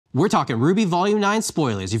We're talking RWBY Volume 9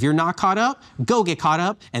 spoilers. If you're not caught up, go get caught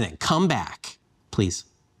up and then come back. Please.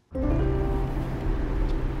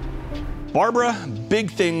 Barbara,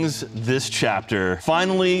 big things this chapter.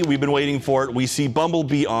 Finally, we've been waiting for it. We see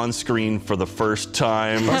Bumblebee on screen for the first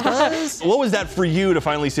time. What was that for you to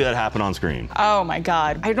finally see that happen on screen? Oh my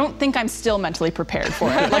God. I don't think I'm still mentally prepared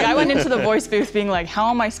for it. Like, I went into the voice booth being like, how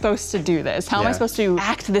am I supposed to do this? How am I supposed to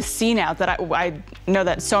act this scene out that I know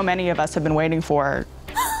that so many of us have been waiting for?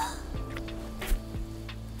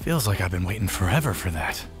 Feels like I've been waiting forever for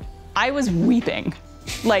that. I was weeping.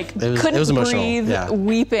 Like, couldn't breathe,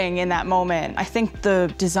 weeping in that moment. I think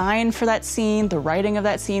the design for that scene, the writing of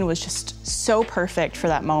that scene was just so perfect for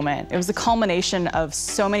that moment. It was the culmination of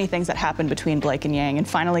so many things that happened between Blake and Yang, and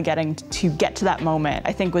finally getting to get to that moment,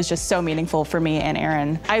 I think was just so meaningful for me and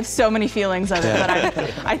Erin. I have so many feelings of it,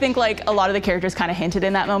 but I think like a lot of the characters kind of hinted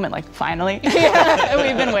in that moment, like, finally.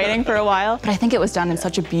 We've been waiting for a while. But I think it was done in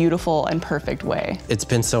such a beautiful and perfect way. It's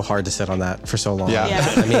been so hard to sit on that for so long.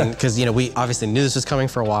 Yeah. I mean, because, you know, we obviously knew this was coming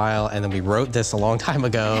for a while, and then we wrote this a long time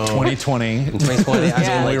ago. 2020. In 2020,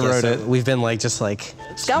 Yeah. we wrote it. We've been like, just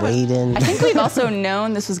waiting. I think we've also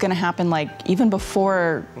known this was gonna happen like even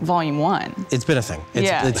before Volume 1. It's been a thing.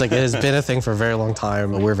 It's like, it has been a thing for a very long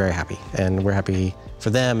time. We're very happy, and we're happy for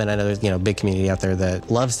them, and I know there's, you know, a big community out there that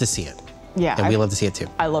loves to see it. Yeah. And we love to see it too.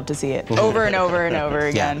 I love to see it over and over and over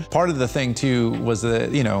again. Part of the thing too was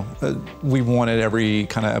that, you know, we wanted every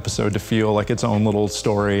kind of episode to feel like its own little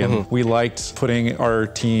story, and we liked putting our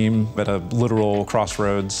team at a literal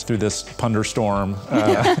crossroads through this thunderstorm,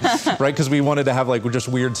 right? Because we wanted to have like just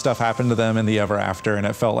weird stuff happen to them in the ever after, and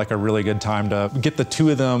it felt like a really good time to get the two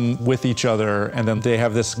of them with each other, and then they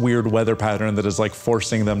have this weird weather pattern that is like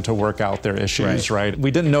forcing them to work out their issues, right?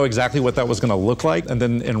 We didn't know exactly what that was going to look like, and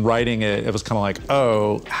then in writing it, it was kind of like,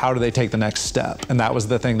 oh, how do they take the next step? And that was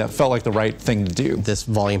the thing that felt like the right thing to do. This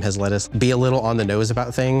volume has let us be a little on the nose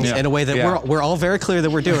about things in a way that we're all very clear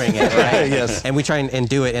that we're doing it, right? Yes. And we try and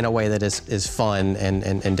do it in a way that is fun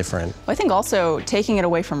and different. I think also taking it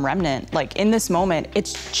away from Remnant, like in this moment,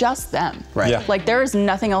 it's just them. Right. Yeah. Like there is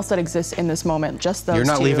nothing else that exists in this moment, just those You're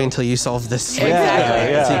not two. leaving until you solve this.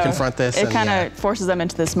 Exactly. Until you confront this. It kind of forces them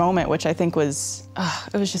into this moment, which I think was,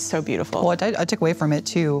 it was just so beautiful. What I took away from it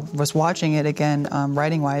too was watching it again,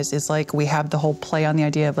 writing-wise, is like we have the whole play on the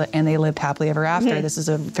idea of, and they lived happily ever after. This is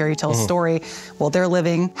a fairy tale story. Well, they're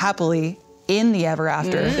living happily in the ever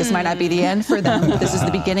after. This might not be the end for them. This is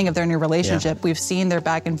the beginning of their new relationship. We've seen their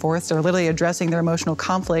back and forth. They're literally addressing their emotional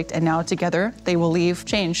conflict, and now together they will leave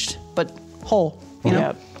changed, but whole. You know?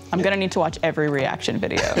 Yep. I'm gonna need to watch every reaction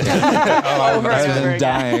video. I've been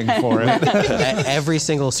dying for it. Every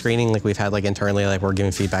single screening like we've had like internally, like we're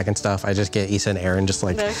giving feedback and stuff, I just get Issa and Erin just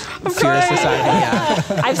like furiously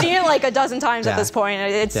silent. I've seen it like a dozen times at this point.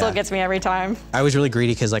 It still gets me every time. I was really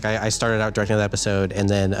greedy because like I started out directing the episode, and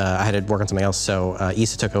then I had to work on something else, so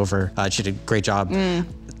Issa took over. She did a great job.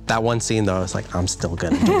 That one scene though, I was like, I'm still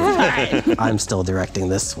gonna do it. I'm still directing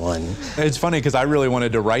this one. It's funny because I really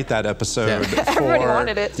wanted to write that episode. Everybody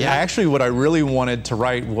wanted it. Yeah. Actually, what I really wanted to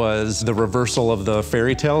write was the reversal of the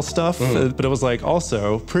fairy tale stuff, but it was like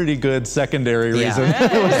also pretty good secondary reason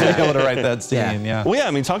to be able to write that scene. Well, yeah,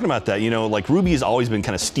 I mean, talking about that, you know, like RWBY has always been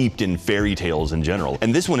kind of steeped in fairy tales in general,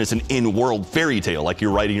 and this one is an in-world fairy tale. Like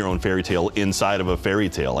you're writing your own fairy tale inside of a fairy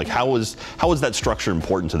tale. Like how was that structure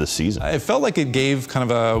important to this season? It felt like it gave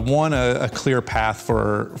kind of a clear path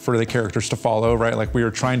for the characters to follow, right? Like we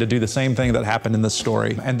were trying to do the same thing that happened in this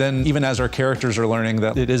story. And then even as our characters are learning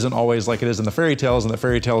that it isn't always like it is in the fairy tales, and the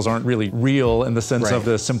fairy tales aren't really real in the sense of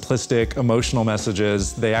the simplistic emotional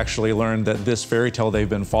messages, they actually learned that this fairy tale they've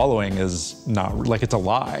been following is not, like it's a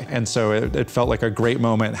lie. And so it felt like a great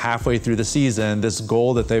moment halfway through the season, this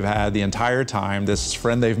goal that they've had the entire time, this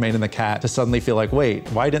friend they've made in the cat, to suddenly feel like, wait,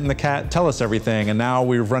 why didn't the cat tell us everything? And now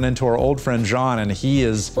we've run into our old friend John, and he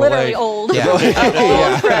is literally old.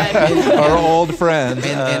 Old friend. Our old friend.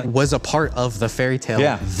 And was a part of the fairy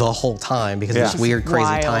tale the whole time because of this weird,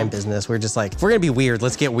 crazy time business. We're just like, if we're gonna be weird,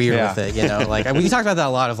 let's get weird with it, you know? Like, we talked about that a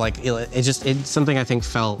lot of like, it's something I think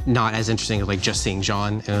felt not as interesting as like just seeing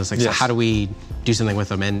John. And it was like, so how do we do something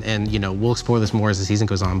with him? And you know, we'll explore this more as the season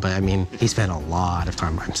goes on, but I mean, he spent a lot of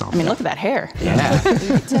time by himself. I mean, look at that hair. Yeah. You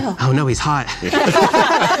can tell. Oh no, he's hot.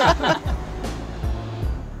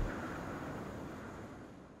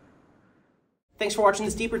 Thanks for watching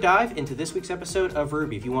this deeper dive into this week's episode of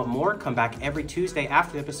RWBY. If you want more, come back every Tuesday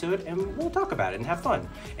after the episode and we'll talk about it and have fun.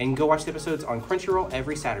 And go watch the episodes on Crunchyroll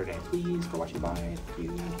every Saturday. Please go watch it. Bye. Thank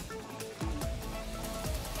you.